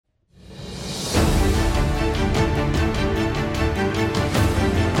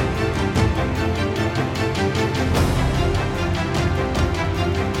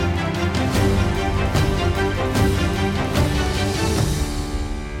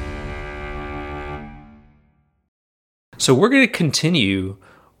So we're going to continue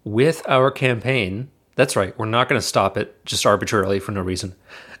with our campaign. That's right. We're not going to stop it just arbitrarily for no reason.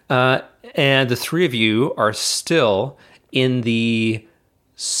 And the three of you are still in the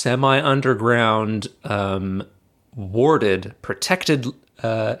semi-underground, warded, protected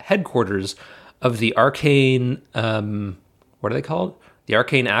headquarters of the Arcane... what are they called? The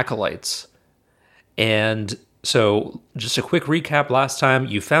Arcane Acolytes. And so just a quick recap. Last time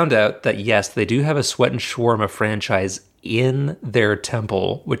you found out that, yes, they do have a Sweat and Shawarma franchise in their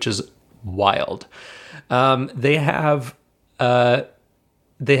temple, which is wild. They have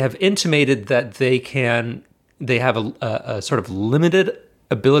intimated that they have a sort of limited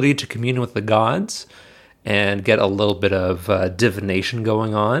ability to commune with the gods and get a little bit of divination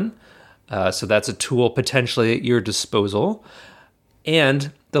going on. So that's a tool potentially at your disposal.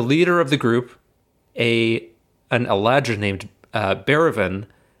 And the leader of the group, an Eladrin named Baravan,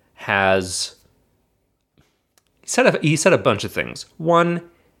 he said a bunch of things. One,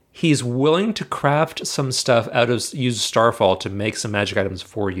 he's willing to craft some stuff use Starfall to make some magic items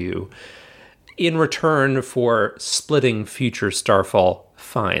for you in return for splitting future Starfall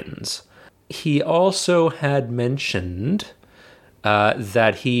fines. He also had mentioned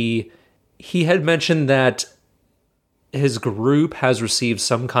that he had mentioned that his group has received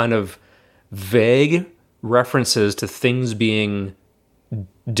some kind of vague references to things being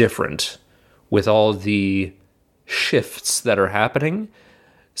different with all the shifts that are happening.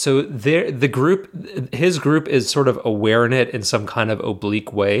 So his group is sort of aware in it in some kind of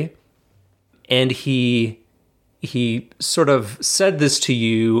oblique way. And he sort of said this to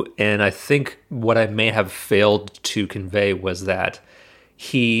you, and I think what I may have failed to convey was that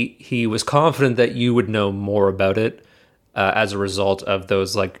he was confident that you would know more about it as a result of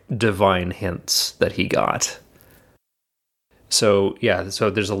those like divine hints that he got. So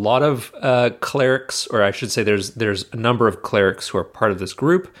there's a lot of clerics, or I should say there's a number of clerics who are part of this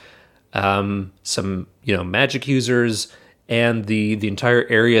group, some magic users, and the entire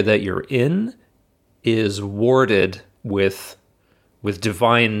area that you're in is warded with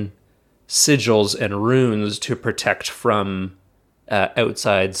divine sigils and runes to protect from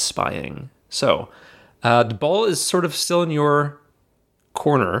outside spying. So the ball is sort of still in your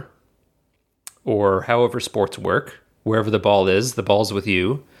corner, or however sports work. Wherever the ball's with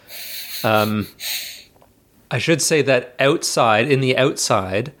you. I should say that outside, it's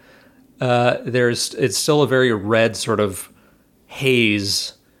still a very red sort of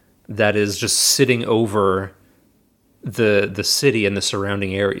haze that is just sitting over the city and the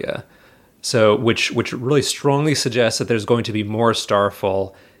surrounding area. So, which really strongly suggests that there's going to be more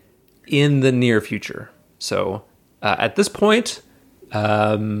Starfall in the near future. So, at this point,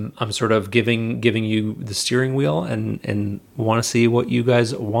 I'm sort of giving you the steering wheel and want to see what you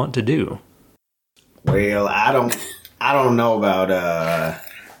guys want to do. Well, I don't know about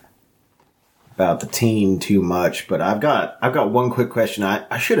the team too much, but I've got one quick question.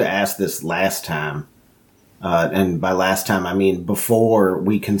 I should have asked this last time, and by last time I mean before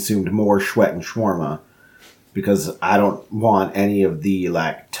we consumed more Sweat and Shawarma, because I don't want any of the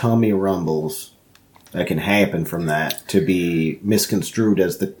like tummy rumbles that can happen from that to be misconstrued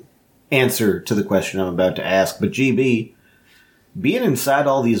as the answer to the question I'm about to ask. But GB, being inside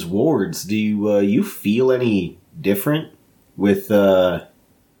all these wards, do you feel any different with the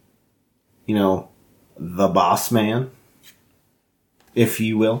boss man, if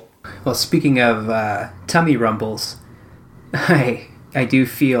you will? Well, speaking of tummy rumbles, I do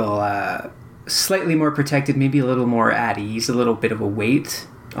feel slightly more protected, maybe a little more at ease, a little bit of a weight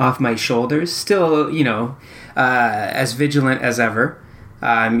off my shoulders. Still, as vigilant as ever.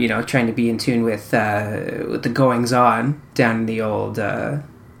 Trying to be in tune with the goings on down in the old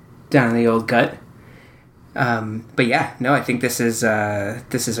gut. But yeah, no, I think this is a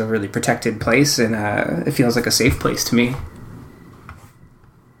really protected place, and it feels like a safe place to me.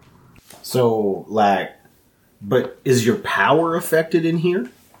 So, but is your power affected in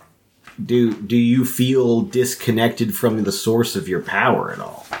here? Do you feel disconnected from the source of your power at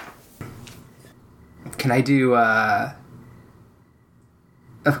all? Can I do a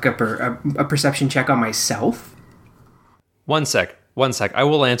perception check on myself? One sec. I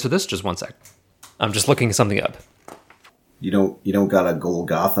will answer this. Just one sec. I'm just looking something up. You don't got a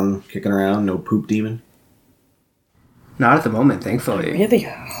Golgothan kicking around? No poop demon? Not at the moment, thankfully. I really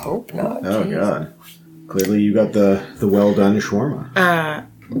hope not. Oh, geez. God. Clearly you got the well done shawarma.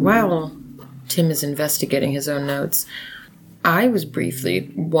 While Tim is investigating his own notes, I was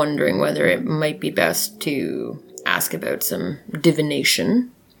briefly wondering whether it might be best to ask about some divination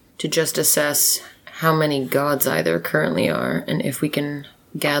to just assess how many gods there currently are, and if we can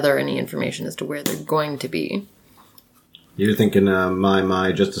gather any information as to where they're going to be. You're thinking,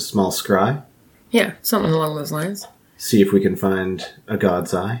 my, just a small scry? Yeah, something along those lines. See if we can find a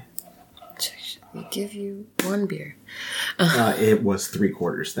god's eye. We give you one beer. It was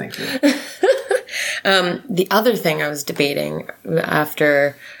 3/4, thank you. The other thing I was debating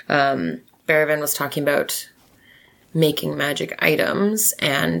after Baravan was talking about making magic items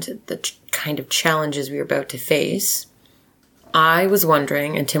and the kind of challenges we were about to face, I was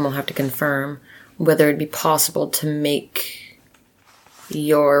wondering, and Tim will have to confirm, whether it'd be possible to make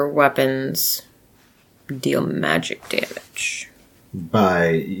your weapons deal magic damage.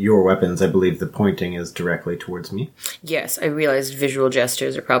 By your weapons, I believe the pointing is directly towards me. Yes, I realized visual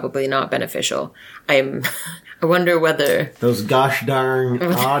gestures are probably not beneficial. I wonder whether... Those gosh darn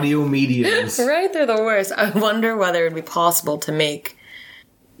audio mediums. Right, they're the worst. I wonder whether it'd be possible to make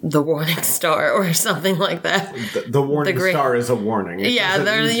the warning star or something like that. The warning star is a warning. Yeah,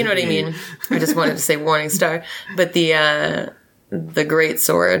 you know what I mean. I just wanted to say warning star. But the great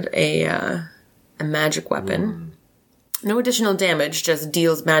sword, a magic weapon. No additional damage, just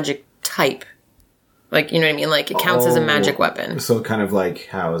deals magic type. Like, you know what I mean? Like, it counts as a magic weapon. So kind of like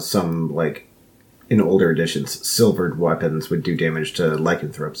how some, like, in older editions, silvered weapons would do damage to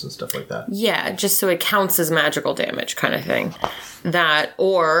lycanthropes and stuff like that. Yeah, just so it counts as magical damage kind of thing. That,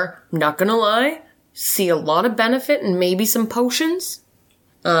 or, not gonna lie, see a lot of benefit and maybe some potions.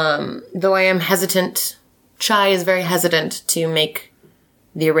 Though I am hesitant. Chai is very hesitant to make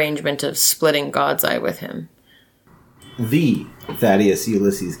the arrangement of splitting God's Eye with him. The Thaddeus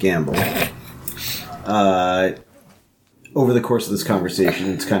Ulysses Gamble. Over the course of this conversation,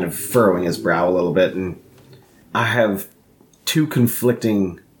 it's kind of furrowing his brow a little bit, and I have two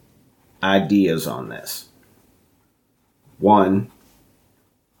conflicting ideas on this. One,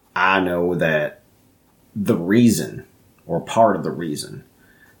 I know that the reason, or part of the reason,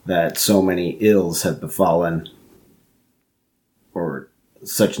 that so many ills have befallen, or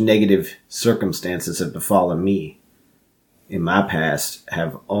such negative circumstances have befallen me in my past,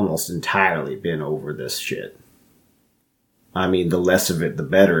 have almost entirely been over this shit. I mean, the less of it, the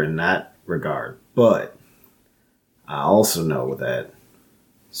better in that regard. But I also know that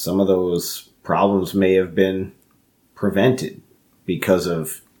some of those problems may have been prevented because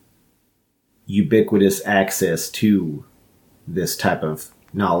of ubiquitous access to this type of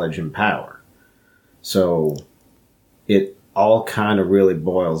knowledge and power. So it all kind of really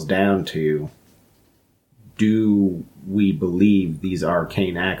boils down to, do we believe these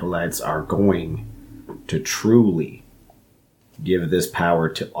arcane acolytes are going to truly give this power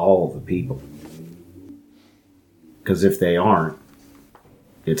to all the people? Because if they aren't,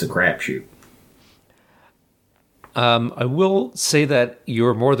 it's a crapshoot. I will say that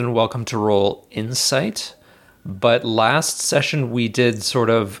you're more than welcome to roll insight, but last session we did sort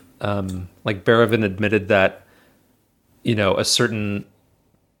of, like Baravan admitted that, you know, a certain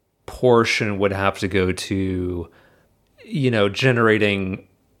portion would have to go to, you know, generating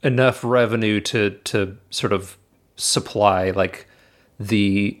enough revenue to sort of supply like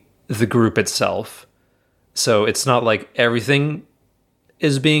the group itself. So it's not like everything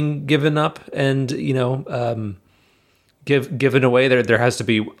is being given up and, you know, given away. There has to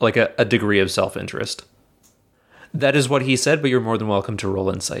be like a degree of self-interest. That is what he said, but you're more than welcome to roll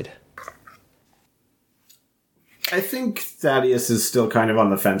insight. I think Thaddeus is still kind of on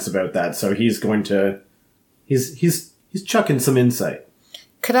the fence about that, so he's going to... He's chucking some insight.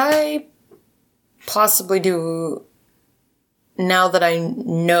 Could I possibly do, now that I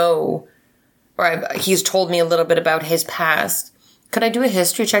know, or he's told me a little bit about his past, could I do a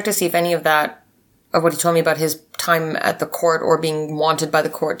history check to see if any of that, of what he told me about his time at the court or being wanted by the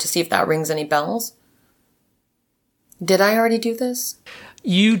court, to see if that rings any bells? Did I already do this?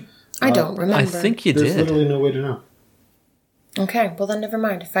 I don't remember. I think you There's did. literally no way to know. Okay, well then never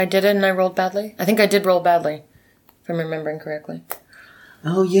mind. If I did it and I rolled badly. I think I did roll badly, if I'm remembering correctly.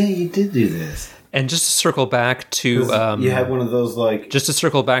 Oh yeah, you did do this. And just to circle back to... you had one of those, like... Just to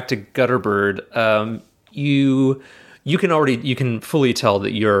circle back to Gutterbird, you can fully tell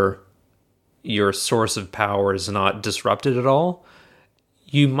that your source of power is not disrupted at all.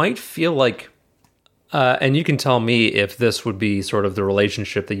 You might feel like... and you can tell me if this would be sort of the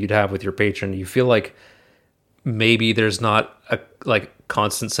relationship that you'd have with your patron. You feel like maybe there's not a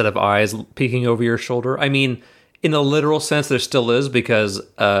constant set of eyes peeking over your shoulder. I mean, in a literal sense, there still is, because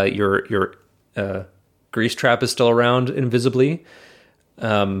your grease trap is still around invisibly.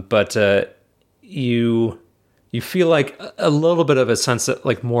 But you feel like a little bit of a sense of,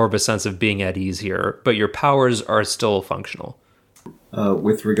 like, more of a sense of being at ease here, but your powers are still functional.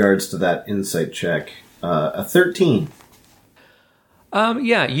 With regards to that insight check, a 13.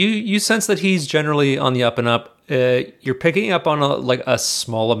 Yeah, you sense that he's generally on the up and up. You're picking up on a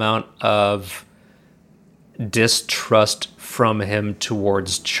small amount of distrust from him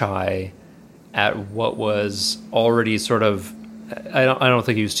towards Chai at what was already sort of. I don't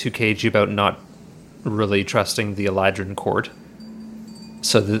think he was too cagey about not really trusting the Eladrin court.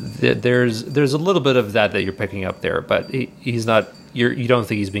 So there's a little bit of that you're picking up there, but he's not. You don't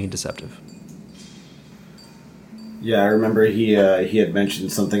think he's being deceptive. Yeah, I remember he had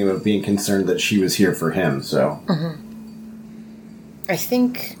mentioned something about being concerned that she was here for him. So I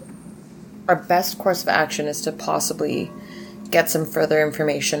think our best course of action is to possibly get some further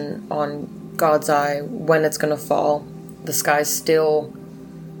information on God's Eye, when it's going to fall. The sky still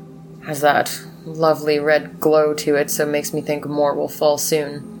has that lovely red glow to it, so it makes me think more will fall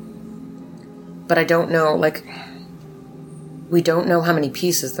soon. But I don't know, we don't know how many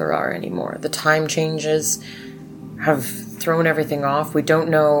pieces there are anymore. The time changes have thrown everything off. We don't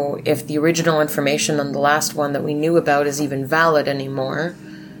know if the original information on the last one that we knew about is even valid anymore.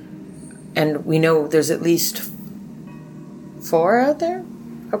 And we know there's at least 4 out there?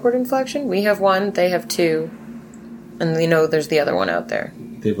 Upward inflection? We have 1, they have 2. And we know there's the other one out there.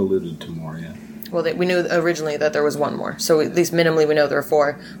 they've alluded to more, yeah. Well, we knew originally that there was 1 more. So at least minimally we know there are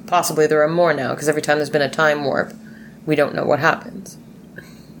 4. Possibly there are more now, because every time there's been a time warp, we don't know what happens.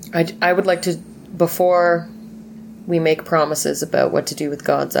 I would like to, before we make promises about what to do with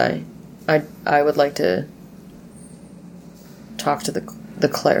God's Eye, I would like to talk to the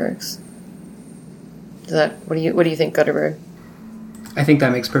clerics. What do you think, Gutterbird? I think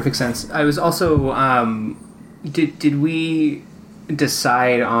that makes perfect sense. I was also did we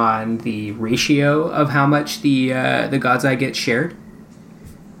decide on the ratio of how much the God's Eye gets shared?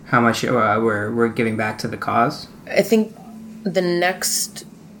 How much we're giving back to the cause? I think the next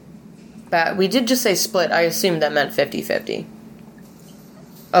we did just say split. I assumed that meant 50-50.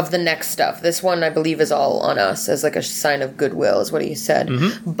 Of the next stuff. This one, I believe, is all on us as like a sign of goodwill, is what he said.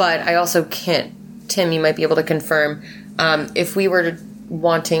 Mm-hmm. But I also can't... Tim, you might be able to confirm. If we were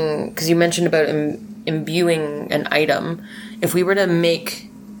wanting... Because you mentioned about imbuing an item. If we were to make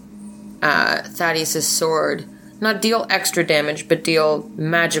Thaddeus' sword not deal extra damage, but deal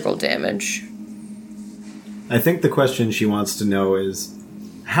magical damage... I think the question she wants to know is...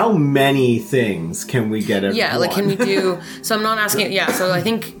 How many things can we get at Yeah, one? like, can we do... So I'm not asking... Yeah, so I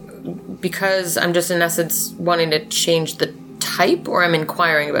think because I'm just, in essence, wanting to change the type, or I'm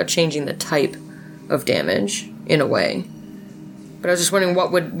inquiring about changing the type of damage, in a way. But I was just wondering,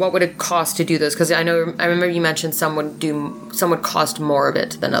 what would it cost to do this? Because I remember you mentioned some would cost more of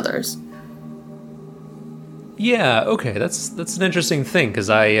it than others. Yeah, okay, that's an interesting thing, because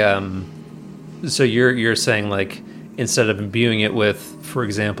so you're saying, like, instead of imbuing it with, for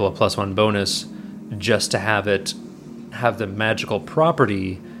example, a +1 bonus, just to have the magical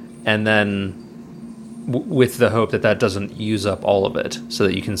property, and then with the hope that doesn't use up all of it, so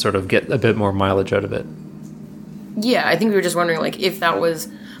that you can sort of get a bit more mileage out of it. Yeah, I think we were just wondering, like, if that was...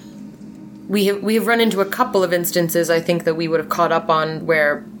 We have run into a couple of instances, I think, that we would have caught up on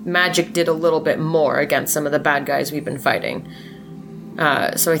where magic did a little bit more against some of the bad guys we've been fighting.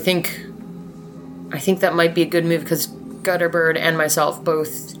 So I think that might be a good move, because Gutterbird and myself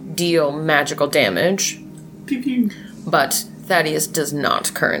both deal magical damage. Pew-pew. But Thaddeus does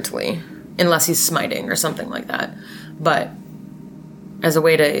not currently, unless he's smiting or something like that. But as a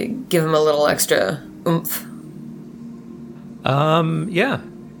way to give him a little extra oomph.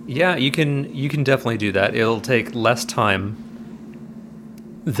 Yeah, you can definitely do that. It'll take less time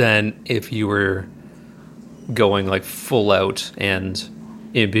than if you were going like full out and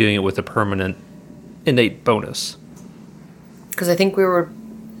imbuing it with a permanent innate bonus. Because I think we were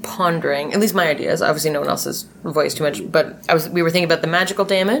pondering, at least my ideas, obviously no one else's voice too much, but we were thinking about the magical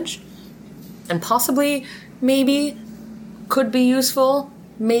damage, and possibly, maybe, could be useful,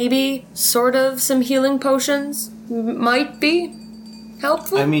 maybe, sort of, some healing potions might be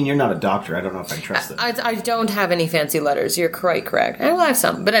helpful. I mean, you're not a doctor. I don't know if I trust that. I don't have any fancy letters. You're quite correct. Well, I have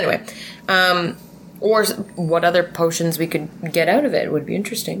some, but anyway. Or what other potions we could get out of it would be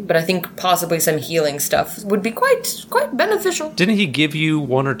interesting. But I think possibly some healing stuff would be quite beneficial. Didn't he give you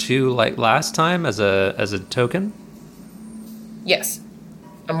 1 or 2 like last time as a token? Yes.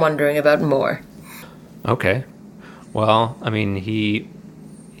 I'm wondering about more. Okay. Well, I mean, he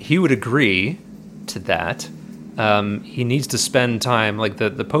would agree to that. He needs to spend time, like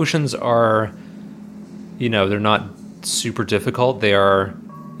the potions are, they're not super difficult. They are,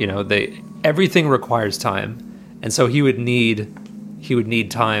 everything requires time. And so he would need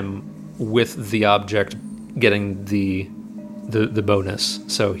time with the object getting the bonus.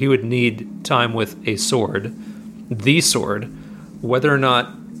 So he would need time with a sword, the sword, whether or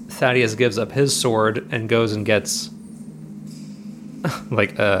not Thaddeus gives up his sword and goes and gets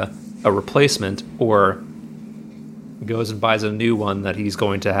like a replacement, or goes and buys a new one that he's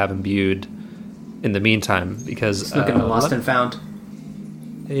going to have imbued in the meantime, because He's looking at Lost and Found.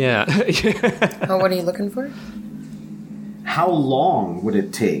 Yeah. Oh, what are you looking for? How long would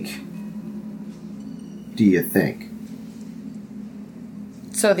it take, do you think?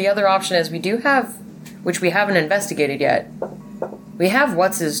 So the other option is we do have, which we haven't investigated yet, we have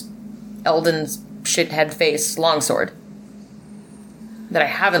Eldon's shithead face longsword that I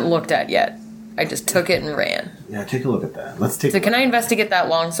haven't looked at yet. I just took it and ran. Yeah, take a look at that. Let's take. So can I investigate that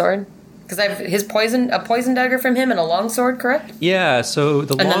longsword? Because I have a poison dagger from him and a longsword, correct? Yeah. So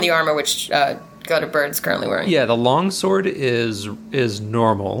then the armor which Gutterbird's currently wearing. Yeah, the longsword is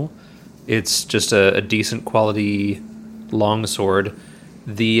normal. It's just a decent quality longsword.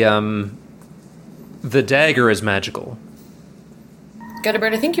 The dagger is magical.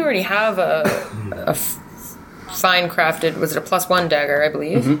 Gutterbird, I think you already have a fine crafted. Was it a +1 dagger? I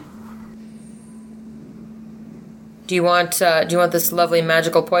believe. Mm-hmm. Do you want this lovely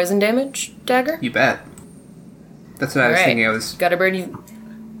magical poison damage dagger? You bet. That's what I was thinking. Gutterbird,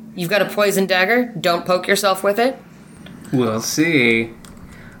 you've got a poison dagger. Don't poke yourself with it. We'll see.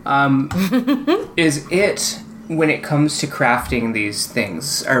 Is it, when it comes to crafting these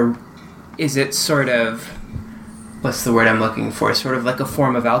things, is it sort of, what's the word I'm looking for? Sort of like a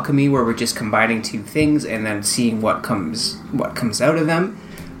form of alchemy where we're just combining two things and then seeing what comes out of them?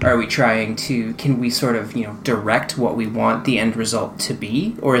 Are we trying to, can we sort of, direct what we want the end result to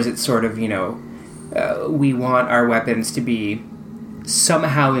be? Or is it sort of, we want our weapons to be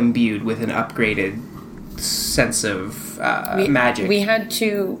somehow imbued with an upgraded sense of magic? We had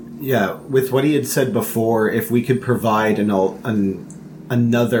to... Yeah, with what he had said before, if we could provide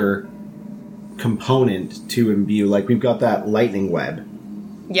another component to imbue, like we've got that lightning web.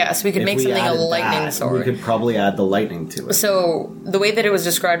 Yes, we could make something a lightning sword. We could probably add the lightning to it. So, the way that it was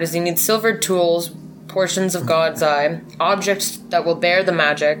described is you need silvered tools, portions of God's Eye, objects that will bear the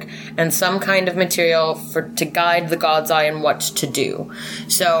magic, and some kind of material to guide the God's Eye in what to do.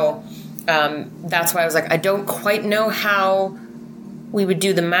 So, that's why I was like, I don't quite know how we would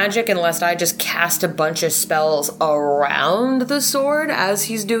do the magic unless I just cast a bunch of spells around the sword as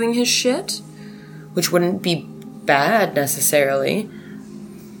he's doing his shit, which wouldn't be bad necessarily.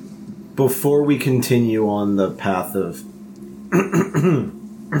 Before we continue on the path of...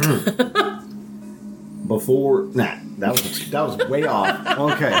 that was way off.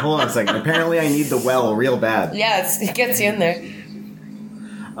 Okay, hold on a second. Apparently I need the well real bad. Yeah, it gets you in there.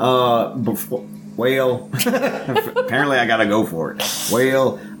 Apparently I gotta go for it.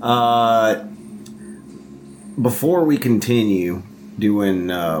 Before we continue doing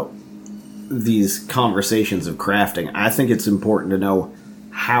these conversations of crafting, I think it's important to know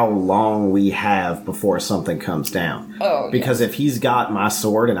how long we have before something comes down. Oh, because if he's got my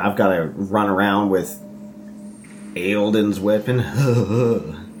sword and I've got to run around with Eldon's weapon,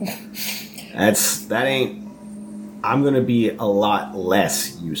 I'm going to be a lot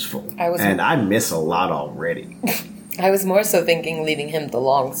less useful. And I miss a lot already. I was more so thinking leaving him the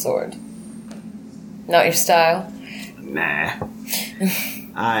long sword. Not your style? Nah.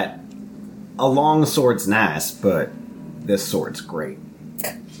 A long sword's nice, but this sword's great.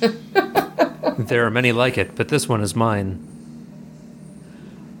 There are many like it, but this one is mine.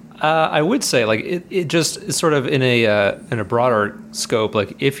 I would say, like, it just is sort of in a broader scope.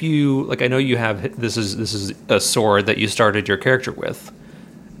 Like, if you, like, I know you have this is a sword that you started your character with,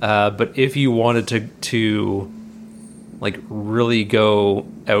 but if you wanted to like really go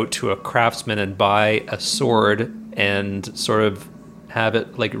out to a craftsman and buy a sword and sort of have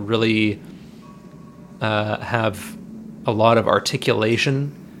it like really have a lot of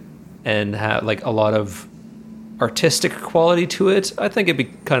articulation and have like a lot of artistic quality to it, I think it'd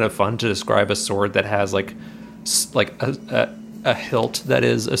be kind of fun to describe a sword that has like a hilt that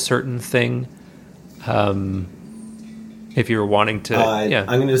is a certain thing. If you're wanting to, I'm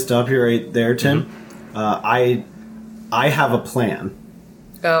going to stop you right there, Tim. Mm-hmm. I have a plan.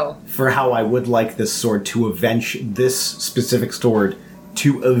 For how I would like this sword to this specific sword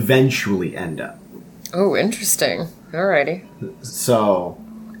to eventually end up. Oh, interesting. Alrighty. So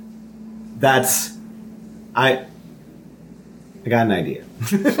that's I got an idea.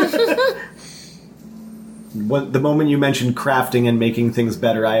 The moment you mentioned crafting and making things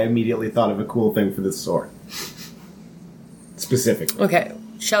better, I immediately thought of a cool thing for this sword. Specifically. Okay.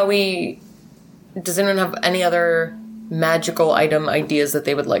 Does anyone have any other magical item ideas that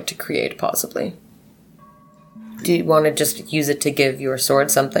they would like to create, possibly? Do you want to just use it to give your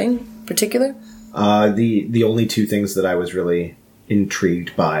sword something particular? The only two things that I was really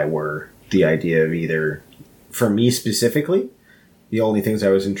intrigued by were the idea of either, for me specifically, the only things I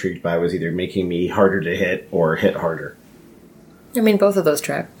was intrigued by was either making me harder to hit or hit harder. I mean, both of those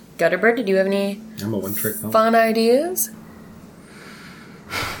track. Gutterbird, did you have any I'm a one-trick pony. fun ideas?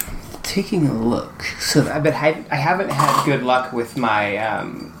 Taking a look. So I haven't had good luck with my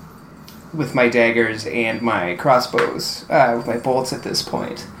daggers and my crossbows, with my bolts at this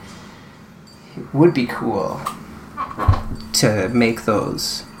point. It would be cool to make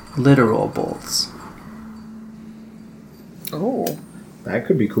those literal bolts. Oh. That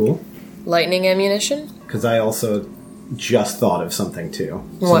could be cool. Lightning ammunition? Because I also just thought of something too.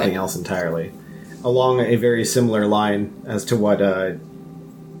 What? Something else entirely. Along a very similar line as to what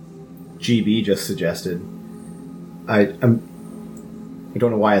GB just suggested. I don't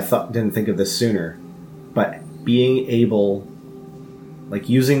know why didn't think of this sooner, but being able, like,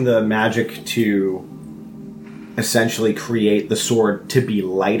 using the magic to essentially create the sword to be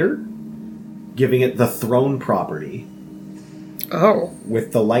lighter, giving it the throne property Oh.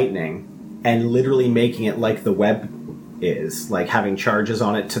 with the lightning, and literally making it like the web is, like having charges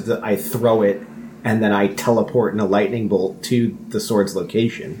on it I throw it and then I teleport in a lightning bolt to the sword's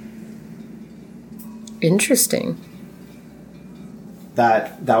location. Interesting.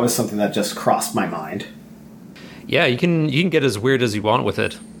 That was something that just crossed my mind. Yeah, you can get as weird as you want with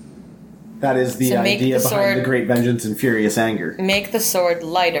it. That is the So make idea the behind sword- the Great Vengeance and Furious Anger. Make the sword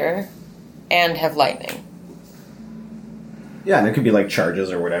lighter and have lightning. Yeah, and it could be like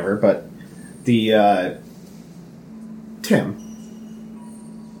charges or whatever, but the Tim,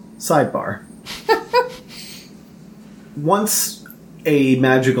 sidebar. Once a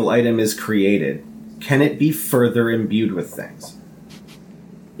magical item is created, can it be further imbued with things?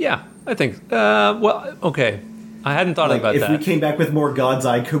 Yeah, I think. Well, okay. I hadn't thought Like, about if that. we came back with more God's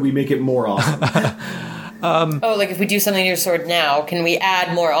Eye, could we make it more awesome? Oh, like if we do something to your sword now, can we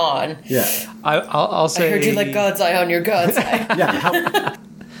add more on? Yeah. I'll say. I heard you like God's eye on your God's eye. Yeah.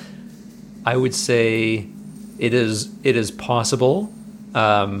 I would say it is possible.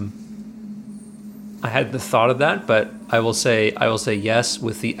 I hadn't thought of that, but I will say yes,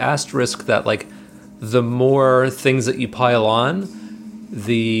 with the asterisk that, like, the more things that you pile on,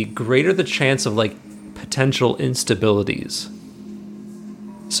 the greater the chance of, like, potential instabilities.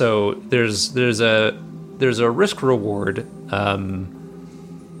 So there's a risk reward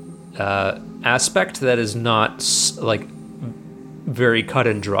aspect that is not like very cut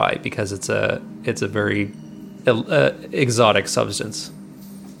and dry, because it's a very exotic substance.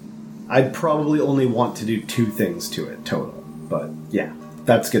 I'd probably only want to do 2 things to it total, but yeah,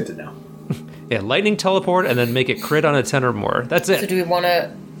 that's good to know. Yeah, lightning teleport and then make it crit on a 10 or more. That's So it. do we want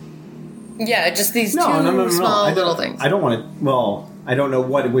to... Yeah, just these two No. small I don't- little things. I don't want to. Well, I don't know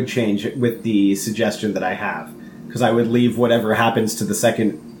what would change with the suggestion that I have, because I would leave whatever happens to the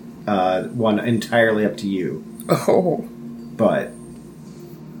second one entirely up to you. Oh. But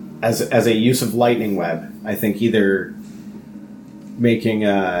as a use of lightning web, I think either making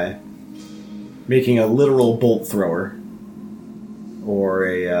a literal bolt thrower or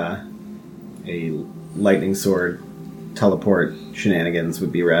a lightning sword teleport shenanigans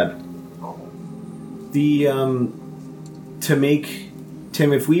would be rad. The to make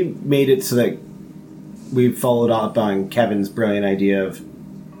Tim, if we made it so that we followed up on Kevin's brilliant idea of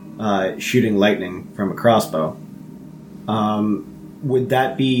shooting lightning from a crossbow, would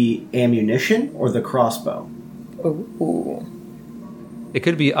that be ammunition or the crossbow? Ooh. It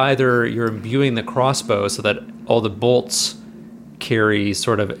could be either you're imbuing the crossbow so that all the bolts carry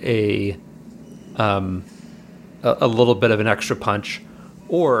sort of a little bit of an extra punch,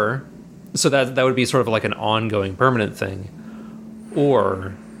 or so that would be sort of like an ongoing permanent thing,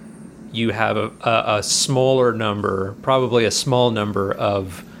 or you have a smaller number, probably a small number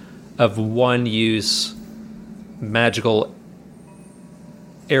of one-use magical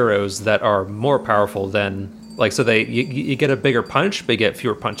arrows that are more powerful than, like, so you get a bigger punch, but you get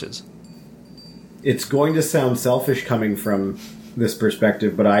fewer punches. It's going to sound selfish coming from this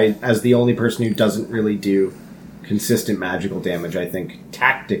perspective, but I, as the only person who doesn't really do consistent magical damage, I think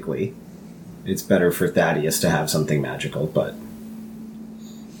tactically it's better for Thaddeus to have something magical, but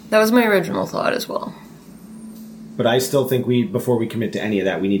That was my original thought as well. I still think before we commit to any of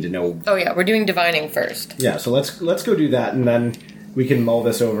that, we need to know. Oh yeah, we're doing divining first. Yeah, so let's go do that, and then we can mull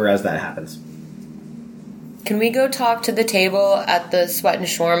this over as that happens. Can we go talk to the table at the Sweat and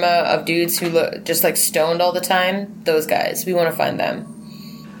Shawarma of dudes who look just like stoned all the time? Those guys. We want to find them.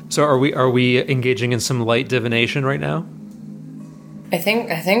 So are we engaging in some light divination right now? I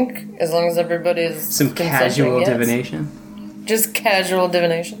think as long as everybody's Some consenting, casual yes. divination. Just casual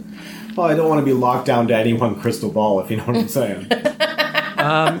divination. Well, I don't want to be locked down to any one crystal ball, if you know what I'm saying.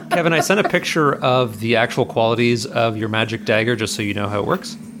 Kevin, I sent a picture of the actual qualities of your magic dagger just so you know how it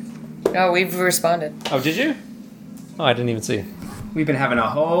works. Oh, we've responded. Oh, did you? Oh, I didn't even see. We've been having a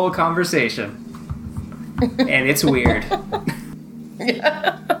whole conversation. And it's weird.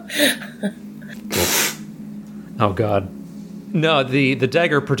 Oh, God. No, the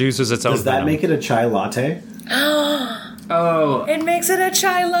dagger produces its own Does that venom. make it a chai latte? Oh, It makes it a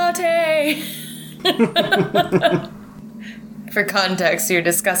chai latte! For context, you're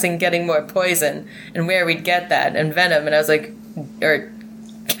discussing getting more poison and where we'd get that and venom, and I was like, or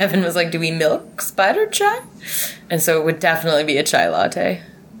Kevin was like, do we milk spider chai? And so it would definitely be a chai latte.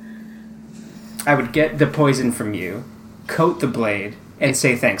 I would get the poison from you, coat the blade, and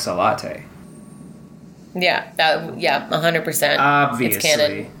say thanks a latte. Yeah, 100%. Obviously. It's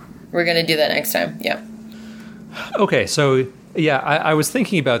canon. We're gonna do that next time, yeah. Okay, so, yeah, I was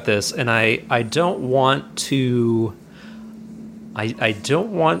thinking about this, and I don't want to... I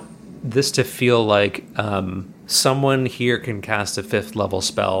don't want this to feel like someone here can cast a 5th level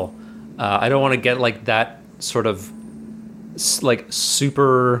spell. I don't want to get like that sort of like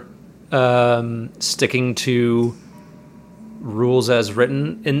super sticking to rules as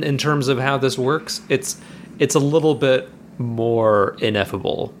written in terms of how this works. It's a little bit more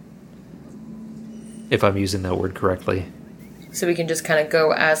ineffable, if I'm using that word correctly. So we can just kind of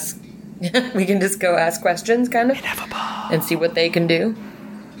go ask... we can just go ask questions, kind of? Ineffable. And see what they can do?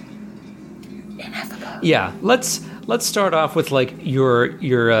 Ineffable. Yeah, let's start off with like your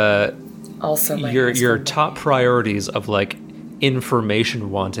Also, my your husband. top priorities of like information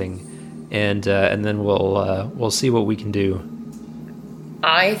wanting, and then we'll see what we can do.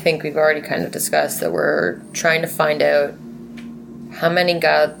 I think we've already kind of discussed that we're trying to find out how many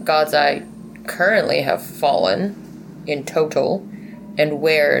God's Eye currently have fallen in total, and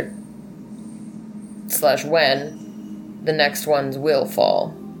where / when the next ones will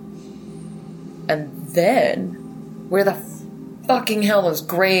fall. And then, where the fucking hell those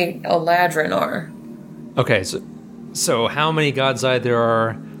Grey Eladrin are. Okay, so how many God's Eye there are,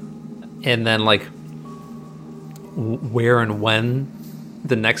 and then like where and when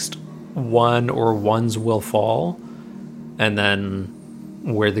the next one or ones will fall, and then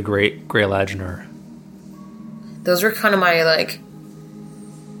where the Grey Eladrin are. Those are kind of my, like,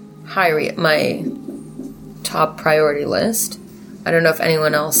 my top priority list. I don't know if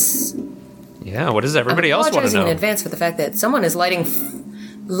anyone else... Yeah, what does everybody else want to apologizing know? in advance for the fact that someone is lighting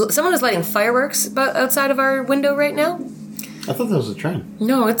fireworks outside of our window right now. I thought that was a trend.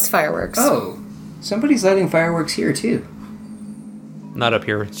 No, it's fireworks. Oh, somebody's lighting fireworks here too. Not up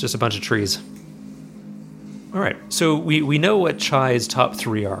here. It's just a bunch of trees. All right. So we know what Chai's top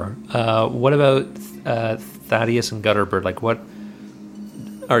 3 are. What about Thaddeus and Gutterbird? Like, what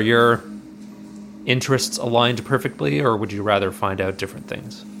are your interests aligned perfectly, or would you rather find out different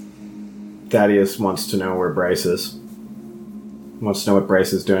things? Thaddeus wants to know where Bryce is. Wants to know what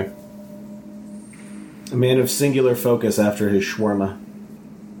Bryce is doing. A man of singular focus after his shawarma.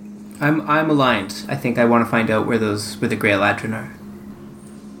 I'm aligned. I think I want to find out where the Grey Eladrin are.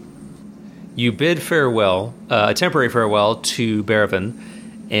 You bid farewell, a temporary farewell, to Berevan,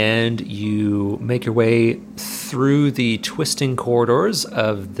 and you make your way through the twisting corridors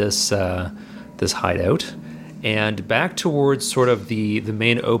of this hideout, and back towards sort of the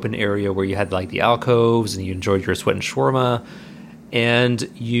main open area where you had like the alcoves and you enjoyed your sweat and shawarma, and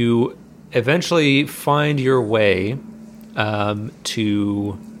you eventually find your way by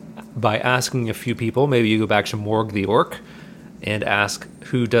asking a few people. Maybe you go back to Morg the Orc and ask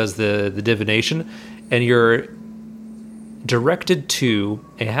who does the divination, and you're directed to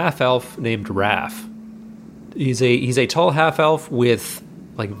a half-elf named Raph. He's a tall half-elf with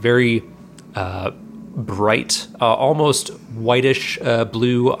like very bright, almost whitish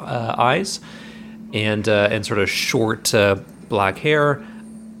blue eyes, and sort of short black hair.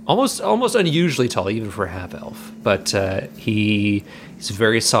 Almost unusually tall, even for a half-elf. But he's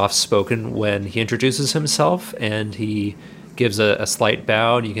very soft-spoken when he introduces himself, and he gives a slight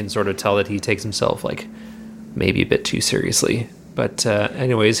bow, and you can sort of tell that he takes himself like maybe a bit too seriously. But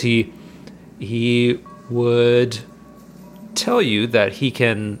anyways, he would tell you that he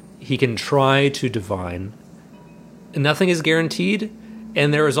can try to divine. Nothing is guaranteed,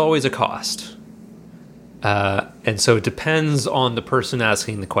 and there is always a cost. And so it depends on the person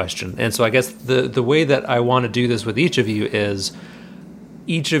asking the question. And so I guess the way that I want to do this with each of you is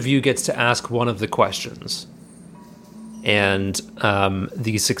each of you gets to ask one of the questions. And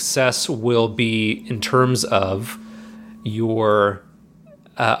the success will be in terms of your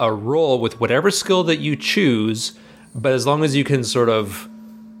a roll with whatever skill that you choose, but as long as you can sort of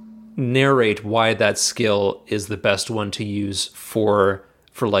narrate why that skill is the best one to use for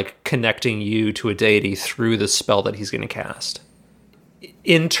for like connecting you to a deity through the spell that he's going to cast.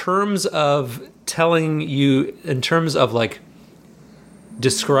 In terms of like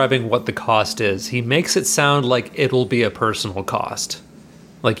describing what the cost is, he makes it sound like it'll be a personal cost.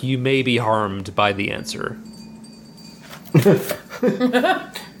 Like you may be harmed by the answer.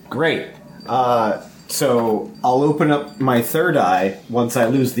 Great. So I'll open up my third eye once I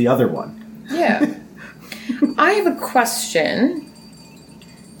lose the other one. Yeah. I have a question.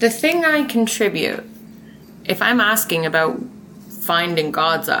 The thing I contribute, if I'm asking about finding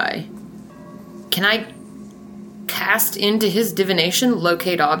God's Eye, can I cast into his divination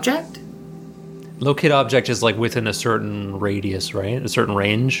locate object? Locate object is like within a certain radius, right? A certain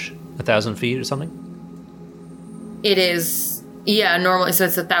range, 1,000 feet or something? It is, yeah, normally, so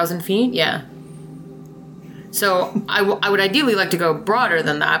it's 1,000 feet, yeah. So I would ideally like to go broader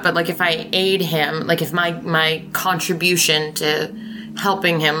than that, but like if I aid him, like if my contribution to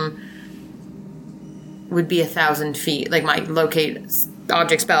helping him would be 1,000 feet, like my locate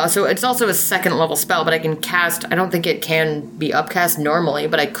object spell. So it's also a second level spell, but I can cast, I don't think it can be upcast normally,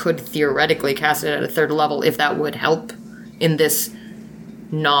 but I could theoretically cast it at a third level if that would help in this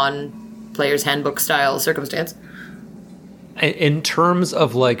non-player's handbook style circumstance. In terms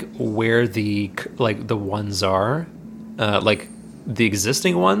of like where the ones are, like the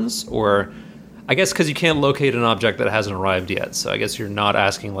existing ones, or I guess because you can't locate an object that hasn't arrived yet, so I guess you're not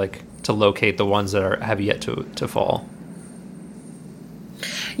asking like to locate the ones that have yet to fall.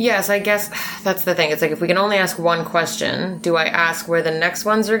 Yes, I guess that's the thing. It's like if we can only ask one question, do I ask where the next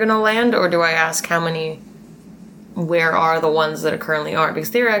ones are going to land, or do I ask where are the ones that currently are? Because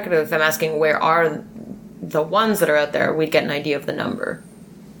theoretically, if I'm asking where are the ones that are out there, we'd get an idea of the number,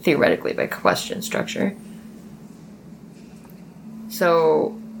 theoretically, by question structure.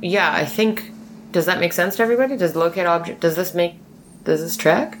 So, yeah, I think, does that make sense to everybody? Does locate object, does this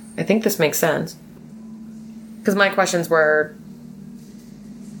track? I think this makes sense. Because my questions were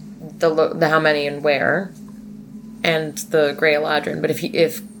the how many and where, and the Grey Eladrin. But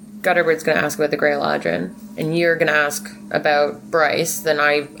if Gutterbird's going to ask about the Grey Eladrin, and you're going to ask about Bryce, then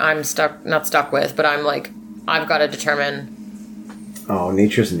I'm stuck, not stuck with, but I'm like, I've got to determine. Oh,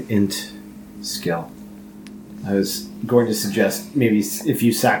 nature's an int skill. I was going to suggest maybe if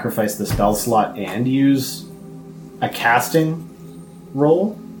you sacrifice the spell slot and use a casting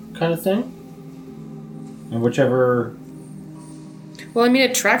roll kind of thing. And whichever... Well, I mean,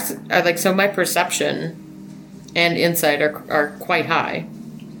 it tracks, like, so my perception and insight are quite high.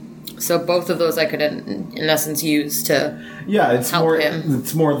 So both of those I could, in essence, use to help him.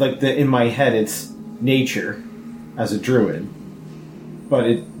 It's more like in my head, it's nature as a druid. But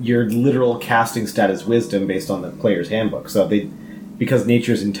your literal casting stat is wisdom based on the player's handbook. So because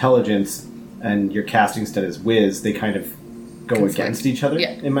nature's intelligence and your casting stat is whiz, they kind of go against each other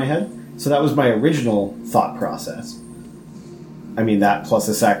in my head. So that was my original thought process. I mean, that plus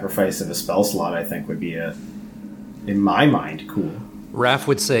a sacrifice of a spell slot, I think, would be in my mind, cool. Raph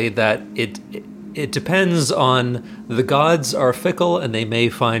would say that it depends on the gods are fickle and they may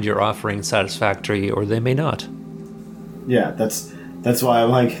find your offering satisfactory or they may not. Yeah, that's why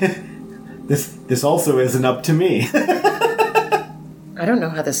I'm like, this also isn't up to me. I don't know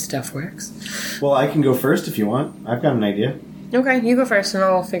how this stuff works. Well, I can go first if you want. I've got an idea. Okay, you go first and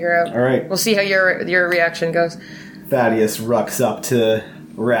I'll figure out. All right. We'll see how your reaction goes. Thaddeus rucks up to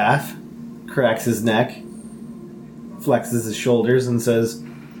Raph, cracks his neck, flexes his shoulders, and says,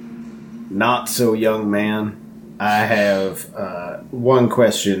 "Not so, young man. I have one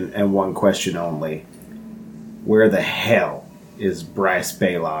question and one question only. Where the hell is Bryce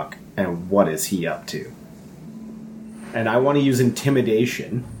Baylock, and what is he up to?" And I want to use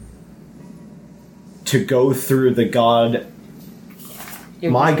intimidation to go through the god...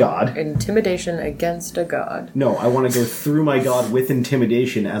 my god. Intimidation against a god. No, I want to go through my god with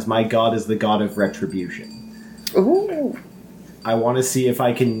intimidation, as my god is the god of retribution. Ooh. I want to see if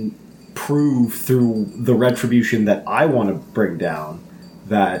I can prove through the retribution that I want to bring down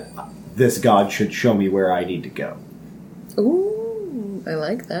that this god should show me where I need to go. Ooh, I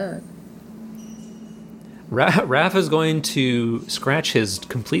like that. Raph is going to scratch his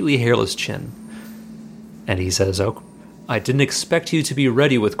completely hairless chin. And he says, "Oh, I didn't expect you to be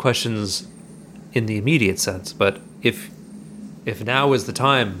ready with questions in the immediate sense, but if now is the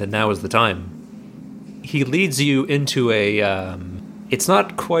time, then now is the time." He leads you into it's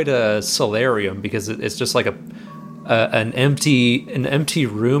not quite a solarium because it's just like an empty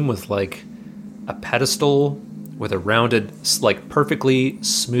room with like a pedestal with a rounded, like perfectly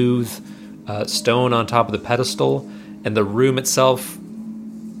smooth stone on top of the pedestal, and the room itself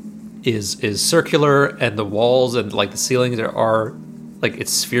is circular, and the walls and like the ceilings are like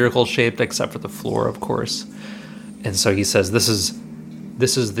it's spherical shaped except for the floor, of course. And so he says, this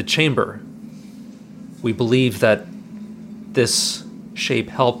is the chamber. We believe that this shape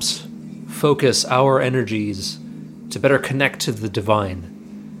helps focus our energies to better connect to the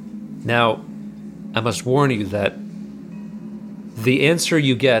divine. Now, I must warn you that the answer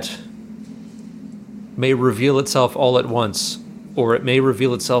you get may reveal itself all at once, or it may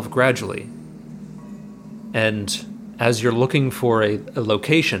reveal itself gradually. And as you're looking for a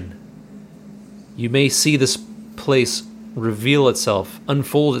location, you may see this place reveal itself,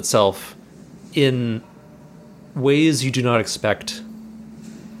 unfold itself in ways you do not expect.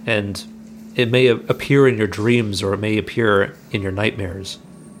 And it may appear in your dreams, or it may appear in your nightmares.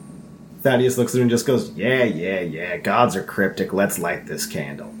 Thaddeus looks at him and just goes, yeah, gods are cryptic, let's light this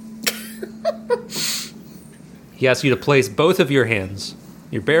candle. He asks you to place both of your hands,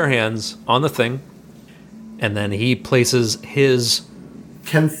 your bare hands, on the thing, and then he places his...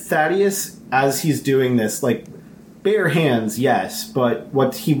 Can Thaddeus, as he's doing this, like, bare hands, yes, but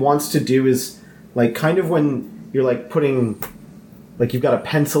what he wants to do is, like, kind of when you're, like, putting... Like, you've got a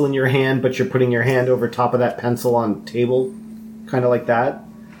pencil in your hand, but you're putting your hand over top of that pencil on table, kind of like that.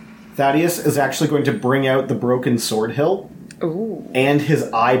 Thaddeus is actually going to bring out the broken sword hilt and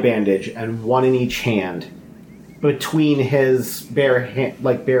his eye bandage, and one in each hand, between his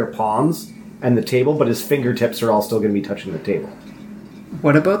bare palms and the table, but his fingertips are all still going to be touching the table.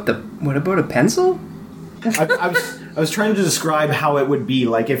 What about a pencil? I was trying to describe how it would be,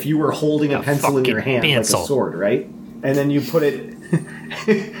 like if you were holding a pencil in your hand, pencil. Like a sword, right? And then you put it,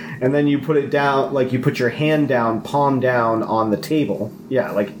 and then you put it down, like you put your hand down, palm down on the table.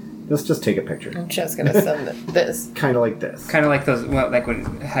 Yeah, like, let's just take a picture. I'm just gonna send this. Kind of like this. Kind of like those, like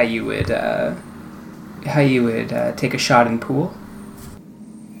how you would take a shot in pool.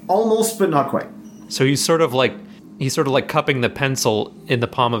 Almost, but not quite. So he's sort of like cupping the pencil in the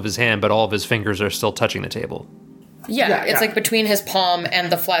palm of his hand, but all of his fingers are still touching the table. Yeah, it's like between his palm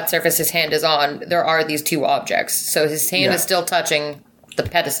and the flat surface his hand is on, there are these two objects. So his hand is still touching the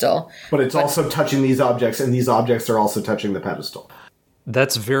pedestal. But it's also touching these objects, and these objects are also touching the pedestal.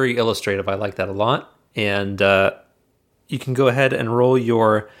 That's very illustrative. I like that a lot. And you can go ahead and roll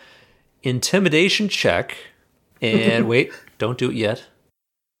your intimidation check. And wait, don't do it yet.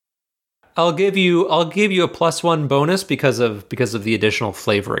 I'll give you a +1 bonus because of the additional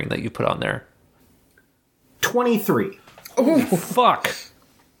flavoring that you put on there. 23. Oh, fuck.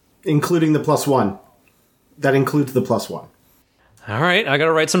 Including the +1. That includes the +1. All right, I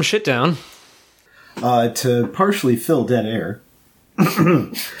gotta write some shit down. To partially fill dead air,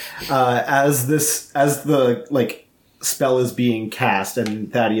 as the like spell is being cast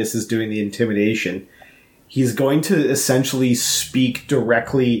and Thaddeus is doing the intimidation, he's going to essentially speak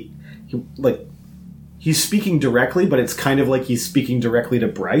directly. He's speaking directly, but it's kind of like he's speaking directly to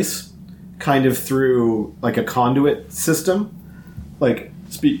Bryce. Kind of through like a conduit system, like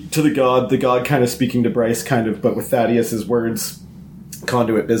speak to the god kind of speaking to Bryce, kind of, but with Thaddeus's words,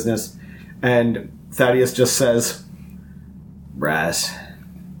 conduit business. And Thaddeus just says, Bryce,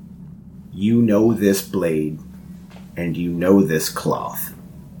 you know this blade, and you know this cloth.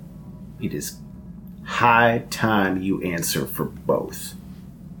 It is high time you answer for both.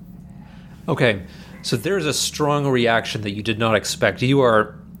 Okay, so there's a strong reaction that you did not expect. You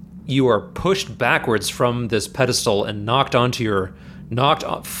are pushed backwards from this pedestal and knocked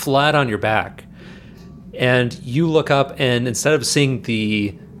flat on your back. And you look up, and instead of seeing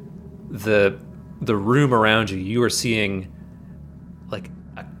the room around you, you are seeing like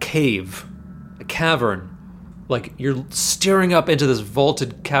a cavern. Like you're staring up into this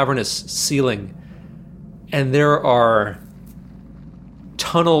vaulted cavernous ceiling, and there are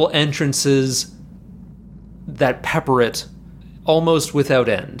tunnel entrances that pepper it almost without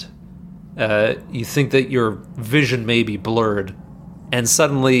end. You think that your vision may be blurred, and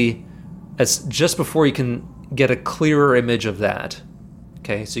suddenly, as just before you can get a clearer image of that,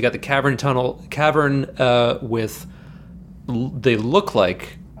 okay, so you got the cavern with, they look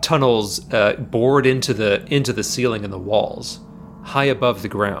like tunnels bored into the ceiling and the walls, high above the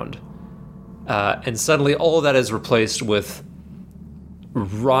ground, and suddenly all of that is replaced with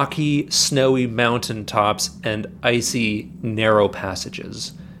rocky, snowy mountain tops and icy, narrow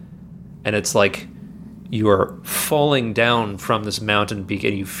passages. And it's like you are falling down from this mountain peak,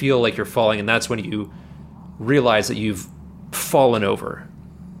 and you feel like you're falling, and that's when you realize that you've fallen over.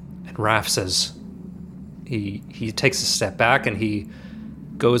 And Raph says, he takes a step back, and he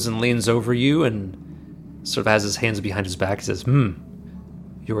goes and leans over you and sort of has his hands behind his back. He says,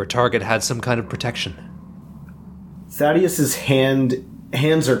 your target had some kind of protection. Thaddeus's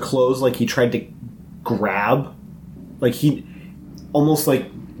hands are closed, like he tried to grab. Like almost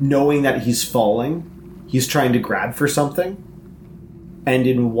like knowing that he's falling, he's trying to grab for something. And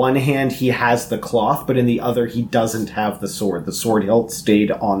in one hand he has the cloth, but in the other he doesn't have the sword. The sword hilt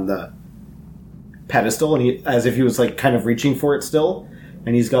stayed on the pedestal, and he, as if he was like kind of reaching for it still.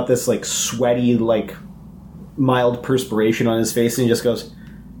 And he's got this like sweaty, like mild perspiration on his face, and he just goes,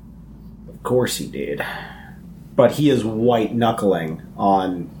 "Of course he did." But he is white knuckling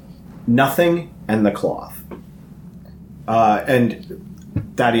on nothing and the cloth. And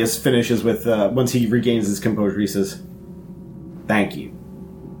Thaddeus finishes with, once he regains his composure, he says, "Thank you.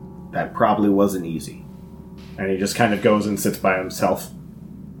 That probably wasn't easy." And he just kind of goes and sits by himself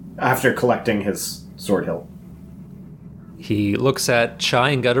after collecting his sword hilt. He looks at Chai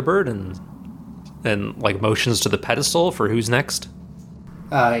and Gutterbird and like motions to the pedestal for who's next.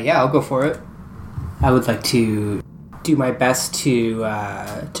 Yeah, I'll go for it. I would like to do my best to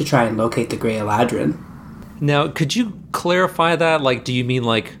try and locate the Grey Eladrin. Now, could you clarify that? Like, do you mean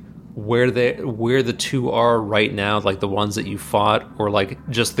like where the two are right now, like the ones that you fought, or like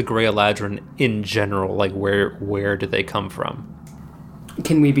just the Grey Eladrin in general? Like, where do they come from?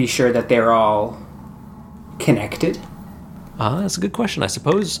 Can we be sure that they're all connected? That's a good question. I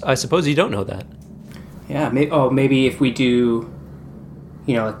suppose you don't know that. Yeah. Maybe if we do,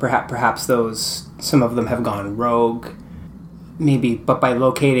 like perhaps some of them have gone rogue. Maybe, but by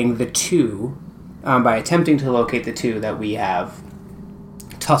locating the two, by attempting to locate the two that we have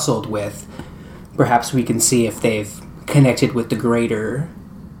tussled with, perhaps we can see if they've connected with the greater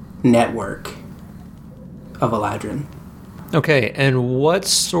network of Eladrin. Okay, and what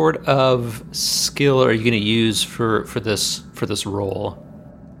sort of skill are you going to use for this role?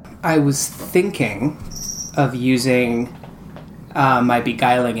 I was thinking of using my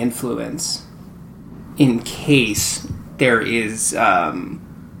beguiling influence in case there is, in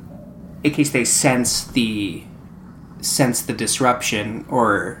case they sense the disruption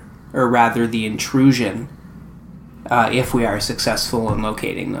or rather the intrusion. If we are successful in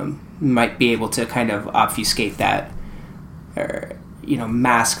locating them, we might be able to kind of obfuscate that. Or,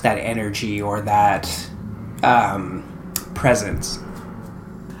 mask that energy or that presence.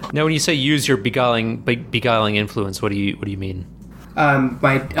 Now, when you say use your beguiling influence, what do you mean?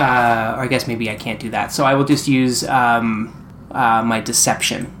 I guess maybe I can't do that. So I will just use my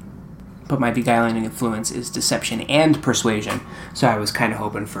deception. But my beguiling influence is deception and persuasion. So I was kind of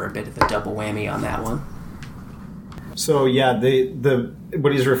hoping for a bit of a double whammy on that one. So yeah, the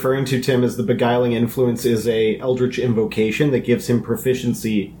what he's referring to, Tim, is the beguiling influence is a eldritch invocation that gives him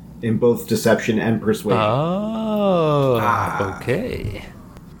proficiency in both deception and persuasion. Oh, okay.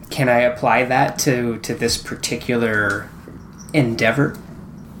 Can I apply that to this particular endeavor?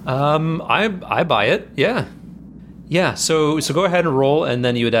 I buy it. Yeah. So go ahead and roll, and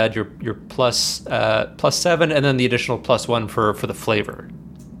then you would add your plus 7, and then the additional +1 for the flavor.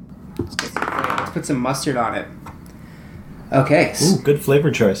 Let's put some mustard on it. Okay. Ooh, good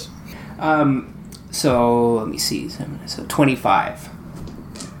flavor choice. So let me see. So 25.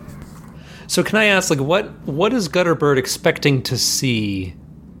 So can I ask, like, what is Gutterbird expecting to see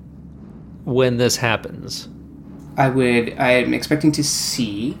when this happens? I am expecting to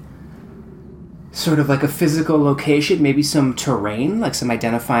see sort of like a physical location, maybe some terrain, like some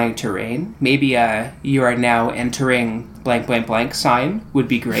identifying terrain. Maybe you are now entering blank blank blank sign would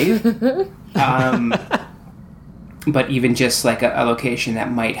be great. But even just like a location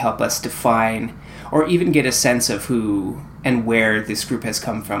that might help us define or even get a sense of who and where this group has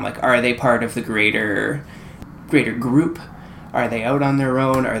come from. Like, are they part of the greater group? Are they out on their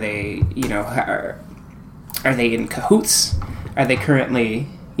own? Are they, are they in cahoots? Are they currently,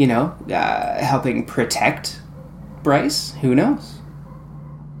 helping protect Bryce? Who knows?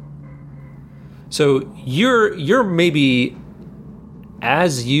 So you're maybe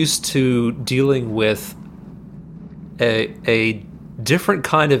as used to dealing with a different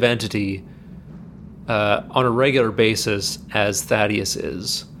kind of entity on a regular basis as Thaddeus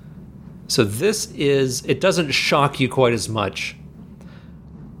is. So it doesn't shock you quite as much,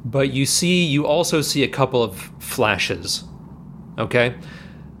 but you also see a couple of flashes. Okay?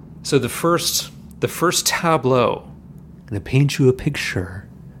 So the first tableau, I'm going to paint you a picture.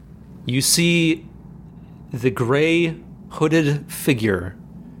 You see the gray hooded figure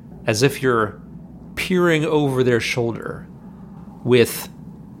as if you're peering over their shoulder with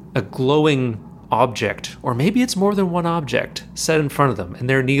a glowing object, or maybe it's more than one object, set in front of them, and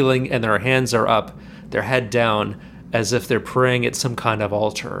they're kneeling and their hands are up, their head down, as if they're praying at some kind of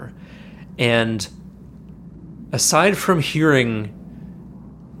altar. And aside from hearing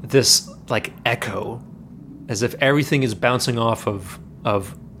this like echo, as if everything is bouncing off of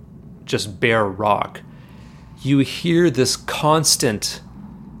just bare rock, you hear this constant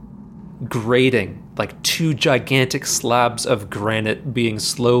grating, like two gigantic slabs of granite being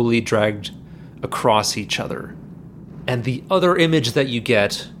slowly dragged across each other. And the other image that you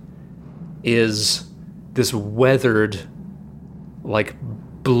get is this weathered, like,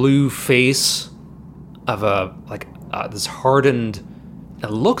 blue face of this hardened. It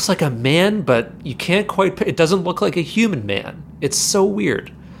looks like a man, but you can't quite. It doesn't look like a human man. It's so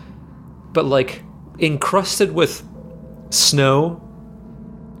weird. But, like, encrusted with snow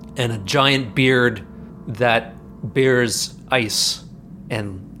and a giant beard that bears ice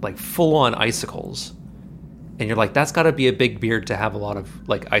and, like, full-on icicles. And you're like, that's got to be a big beard to have a lot of,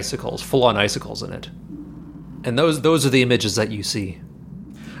 like, icicles, full-on icicles in it. And those are the images that you see.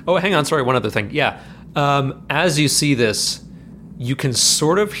 Oh, hang on, sorry, one other thing. Yeah, as you see this, you can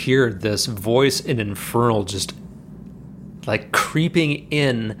sort of hear this voice in Infernal just, like, creeping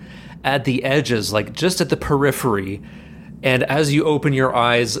in at the edges, like, just at the periphery. And as you open your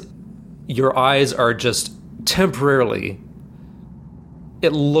eyes are just temporarily,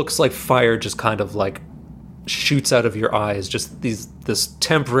 it looks like fire just kind of, like, shoots out of your eyes, just this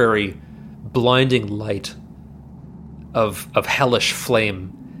temporary blinding light of hellish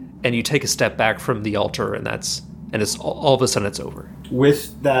flame, and you take a step back from the altar, and it's all of a sudden it's over.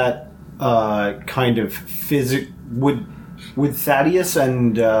 With that kind of would Thaddeus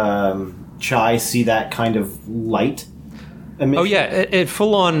and Chai see that kind of light emission? Oh yeah, it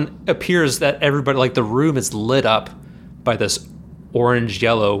full on appears that everybody, like, the room is lit up by this orange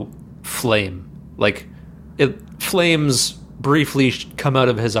yellow flame, like, flames briefly come out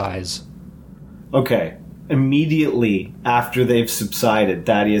of his eyes. Okay. Immediately after they've subsided,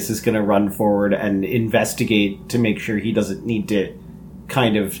 Thaddeus is going to run forward and investigate to make sure he doesn't need to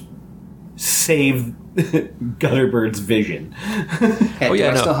kind of save Gutterbird's vision. Hey, do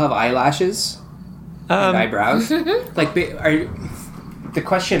I still have eyelashes and eyebrows? Like, the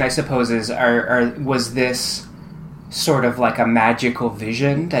question, I suppose, is: was this sort of like a magical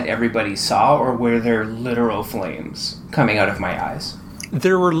vision that everybody saw, or were there literal flames coming out of my eyes?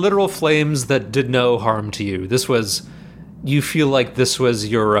 There were literal flames that did no harm to you. You feel like this was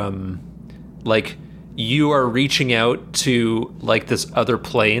your, like, you are reaching out to, like, this other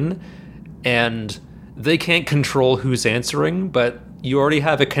plane, and they can't control who's answering, but you already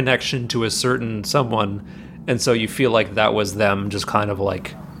have a connection to a certain someone, and so you feel like that was them just kind of,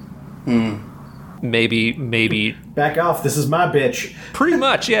 like, maybe... Back off, this is my bitch. Pretty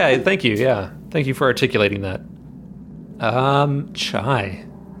much, yeah, thank you, yeah. Thank you for articulating that. Chai,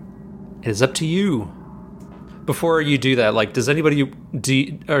 it is up to you. Before you do that, like,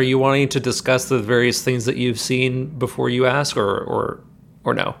 are you wanting to discuss the various things that you've seen before you ask, or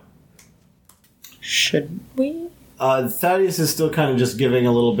no? Should we? Thaddeus is still kind of just giving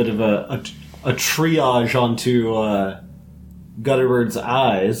a little bit of a triage onto Gutterbird's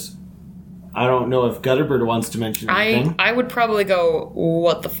eyes. I don't know if Gutterbird wants to mention anything. I would probably go,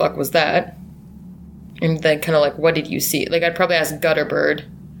 what the fuck was that? And then kind of like, what did you see? Like, I'd probably ask Gutterbird,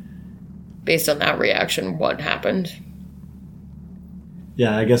 based on that reaction, what happened.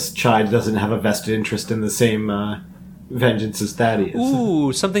 Yeah, I guess Chai doesn't have a vested interest in the same vengeance as Thaddeus.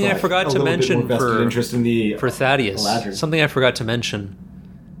 Ooh, something I forgot to mention for Thaddeus. Eladrin. Something I forgot to mention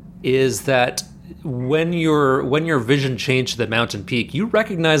is that when your vision changed to the mountain peak, you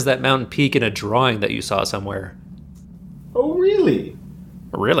recognized that mountain peak in a drawing that you saw somewhere. Oh, really?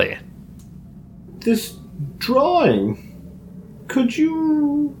 Really? This drawing, could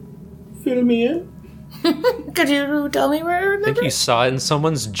you fill me in? Could you tell me where I remember? I think you saw it in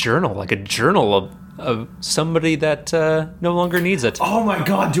someone's journal, like a journal of somebody that no longer needs it. Oh my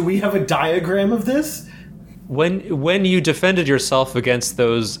god, do we have a diagram of this? When you defended yourself against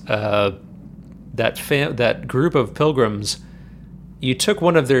those that group of pilgrims, you took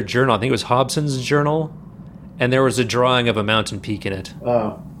one of their journal. I think it was Hobson's journal, and there was a drawing of a mountain peak in it.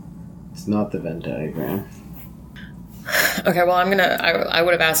 Oh. It's not the Venn diagram. Okay, well, I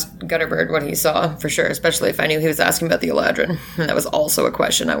would have asked Gutterbird what he saw, for sure, especially if I knew he was asking about the Eladrin. And that was also a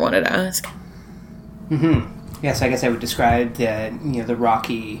question I wanted to ask. Mm-hmm. Yes, I guess I would describe the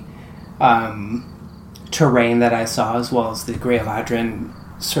rocky terrain that I saw, as well as the Grey Eladrin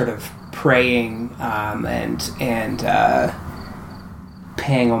sort of praying and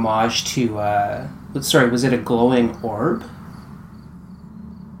paying homage to... was it a glowing orb?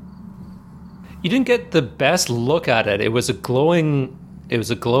 You didn't get the best look at it. It was a glowing,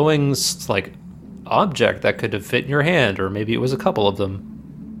 like, object that could have fit in your hand, or maybe it was a couple of them.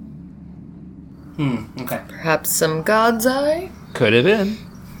 Okay. Perhaps some god's eye? Could have been.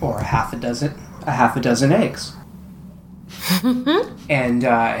 Or a half a dozen eggs. and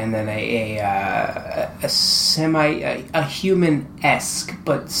then a human-esque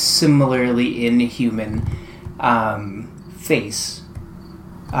but similarly inhuman face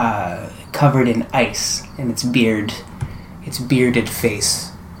covered in ice, and its bearded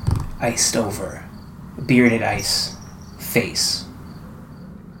face iced over. Bearded ice face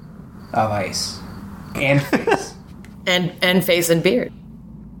of ice and face. and face and beard.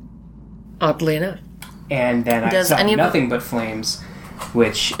 Oddly enough. And then I saw nothing but flames,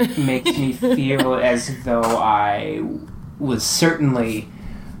 which makes me feel as though I was certainly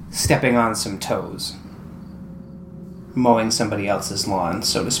stepping on some toes. Mowing somebody else's lawn,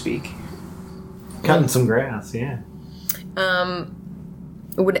 so to speak. Cutting some grass, yeah.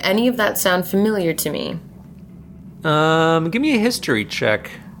 Would any of that sound familiar to me? Give me a history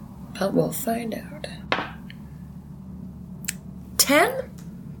check. But we'll find out. 10?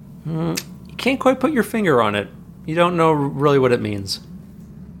 You can't quite put your finger on it. You don't know really what it means.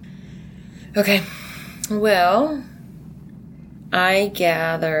 Okay. Well, I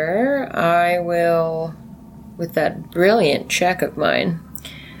gather I will, with that brilliant check of mine,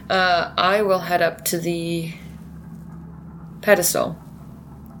 I will head up to the pedestal.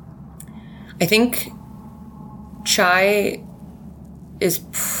 I think Chai is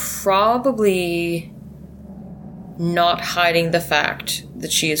probably not hiding the fact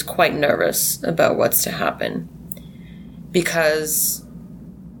that she is quite nervous about what's to happen, because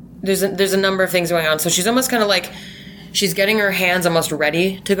there's a number of things going on. So she's almost kind of like, she's getting her hands almost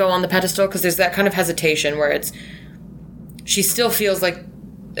ready to go on the pedestal, because there's that kind of hesitation where she still feels like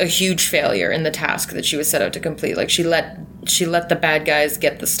a huge failure in the task that she was set out to complete. Like she let the bad guys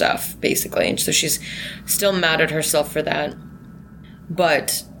get the stuff, basically, and so she's still mad at herself for that,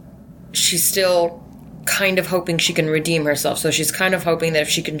 but she's still kind of hoping she can redeem herself. So she's kind of hoping that if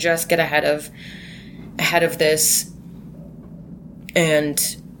she can just get ahead of this and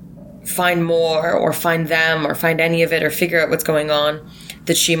find more, or find them, or find any of it, or figure out what's going on,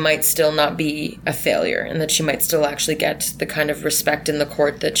 that she might still not be a failure, and that she might still actually get the kind of respect in the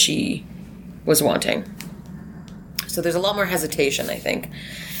court that she was wanting. So there's a lot more hesitation, I think.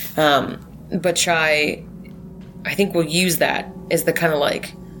 But Chai, I think, will use that as the kind of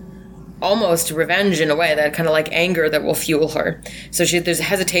like almost revenge in a way, that kind of like anger that will fuel her. So there's a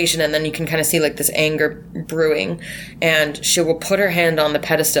hesitation, and then you can kind of see like this anger brewing, and she will put her hand on the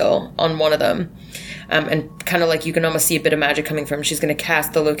pedestal on one of them, and kind of like you can almost see a bit of magic coming from. She's going to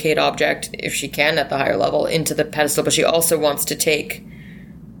cast the locate object, if she can at the higher level, into the pedestal, but she also wants to take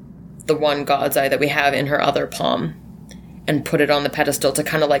the one God's Eye that we have in her other palm and put it on the pedestal to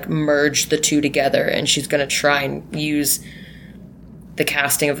kind of like merge the two together, and she's going to try and use the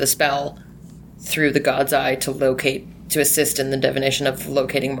casting of the spell through the God's Eye to assist in the divination of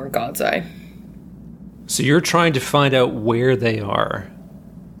locating more God's Eye. So you're trying to find out where they are.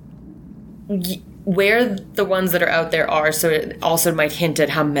 Where the ones that are out there are, so it also might hint at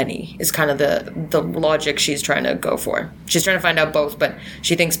how many is kind of the logic she's trying to go for. She's trying to find out both, but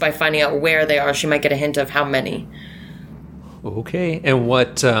she thinks by finding out where they are, she might get a hint of how many. Okay, and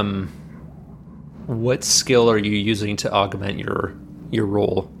what skill are you using to augment your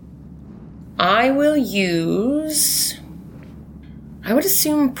roll? I will use, I would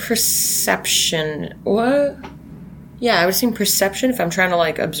assume perception. What? Yeah, I would assume perception if I'm trying to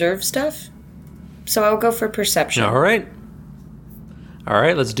like observe stuff. So I'll go for perception. All right,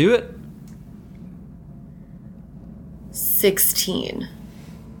 let's do it. 16.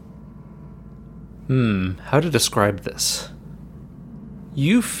 How to describe this?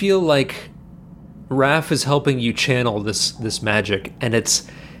 You feel like Raph is helping you channel this magic, and it's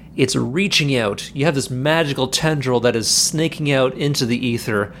reaching out. You have this magical tendril that is snaking out into the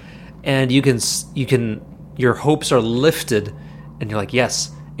ether, and you can your hopes are lifted, and you're like,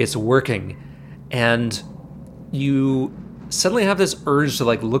 yes, it's working. And you suddenly have this urge to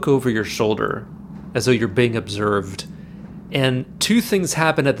like look over your shoulder as though you're being observed. And two things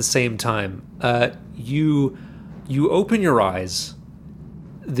happen at the same time. You open your eyes.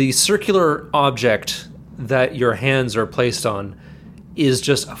 The circular object that your hands are placed on is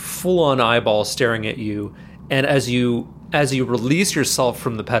just a full-on eyeball staring at you. And as you release yourself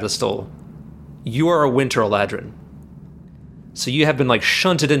from the pedestal, you are a Winter Eladrin. So you have been like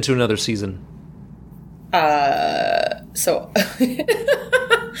shunted into another season. So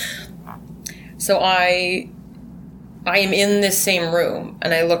I am in this same room,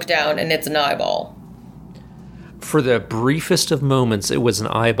 and I look down, and it's an eyeball. For the briefest of moments, it was an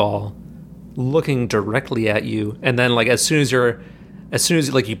eyeball looking directly at you, and then like as soon as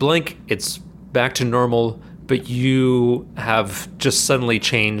you blink, it's back to normal. But you have just suddenly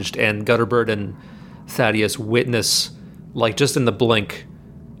changed, and Gutterbird and Thaddeus witness like just in the blink,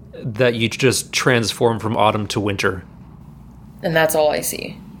 that you just transform from autumn to winter. And that's all I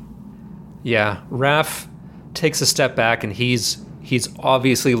see. Yeah, Raph takes a step back, and he's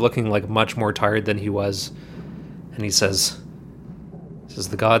obviously looking like much more tired than he was. And he says,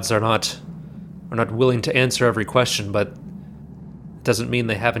 the gods are not willing to answer every question, but it doesn't mean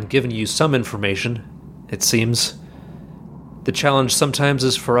they haven't given you some information, it seems. The challenge sometimes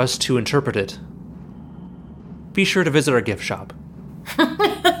is for us to interpret it. Be sure to visit our gift shop.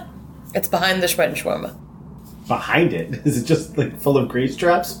 It's behind the Schweden-Schwarma. Behind it? Is it just like full of grease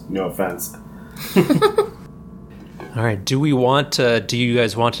traps? No offense. All right, do you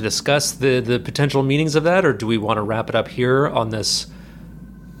guys want to discuss the potential meanings of that, or do we want to wrap it up here on this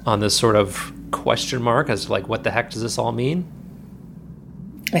sort of question mark as to, like, what the heck does this all mean?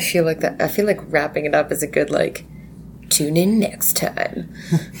 I feel like wrapping it up is a good, like, tune in next time.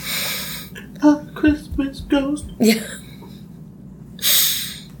 A Christmas ghost. Yeah.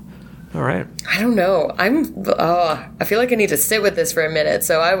 All right. I don't know. I feel like I need to sit with this for a minute.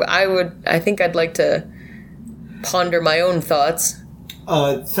 So I think I'd like to ponder my own thoughts.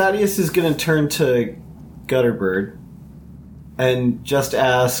 Thaddeus is going to turn to Gutterbird and just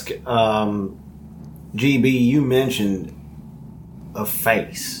ask, GB, you mentioned a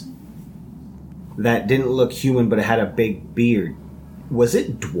face that didn't look human, but it had a big beard. Was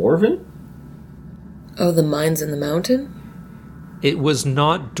it dwarven? Oh, the mines in the mountain? It was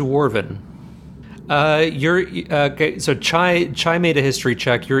not dwarven. Okay, so Chai made a history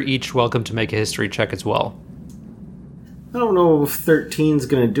check. You're each welcome to make a history check as well. I don't know if 13's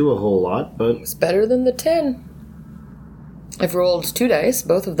going to do a whole lot, but... It's better than the 10. I've rolled 2 dice.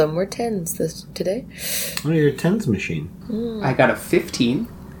 Both of them were 10s today. Oh, you're a 10s machine. I got a 15.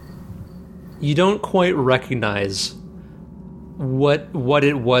 You don't quite recognize what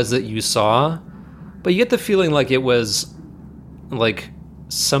it was that you saw, but you get the feeling like it was like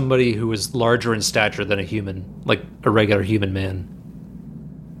somebody who was larger in stature than a human, like a regular human man.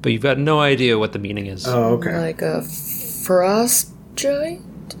 But you've got no idea what the meaning is. Oh, okay. Like a frost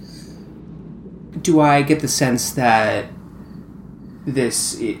giant? Do I get the sense that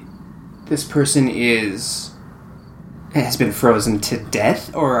this person has been frozen to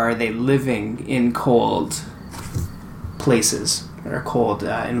death, or are they living in cold places or a cold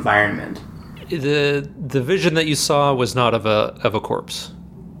environment? The vision that you saw was not of a corpse.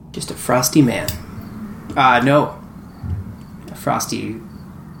 Just a frosty man. No. A frosty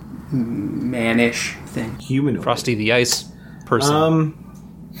man-ish thing. Humanoid. Frosty the Ice person.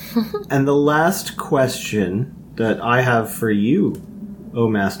 And the last question that I have for you, O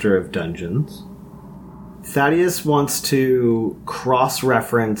Master of Dungeons. Thaddeus wants to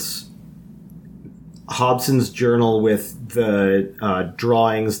cross-reference Hobson's journal with the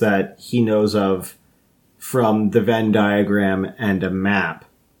drawings that he knows of from the Venn diagram and a map.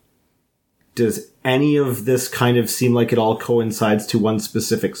 Does any of this kind of seem like it all coincides to one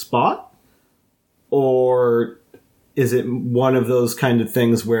specific spot? Or is it one of those kind of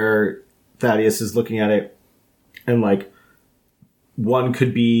things where Thaddeus is looking at it and, like, one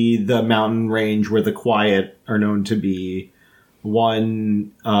could be the mountain range where the Quiet are known to be,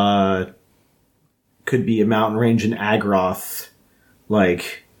 one could be a mountain range in Agroth?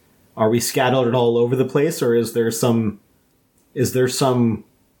 Like, are we scattered all over the place, or is there some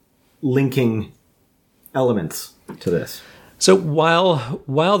linking elements to this? So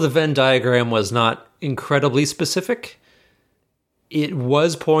while the Venn diagram was not incredibly specific, it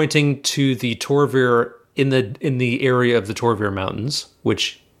was pointing to the Torvir in the area of the Torvir Mountains,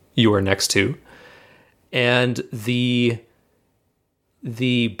 which you are next to, and the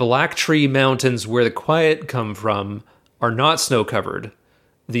Black Tree Mountains where the Quiet come from are not snow covered.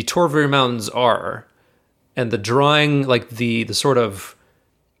 The Torvir Mountains are, and the drawing, like the sort of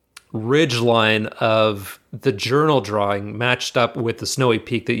ridge line of the journal drawing, matched up with the snowy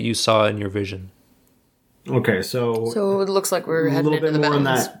peak that you saw in your vision. Okay, so it looks like we're a heading little into bit the more on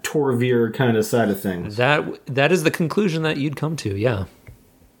mountains. that Torvir kind of side of things. That is the conclusion that you'd come to, yeah.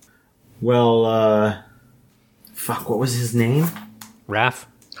 Well, fuck, what was his name? Raph?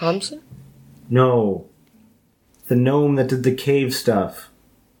 Hobson? No. The gnome that did the cave stuff.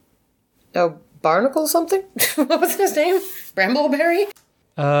 Oh, Barnacle something? What was his name? Brambleberry?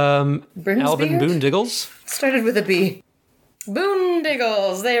 Alvin Brimsbeard? Boondiggles? Started with a B.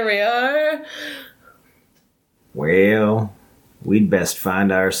 Boondiggles, there we are. Well, we'd best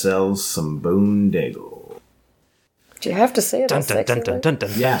find ourselves some boondiggle. Do you have to say it Dun all dun sexy dun dun like? dun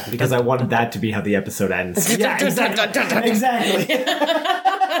dun. Yeah, because I wanted that to be how the episode ends. Yeah, Dun, dun, dun, dun, dun. exactly.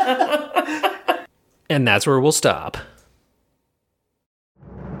 And that's where we'll stop.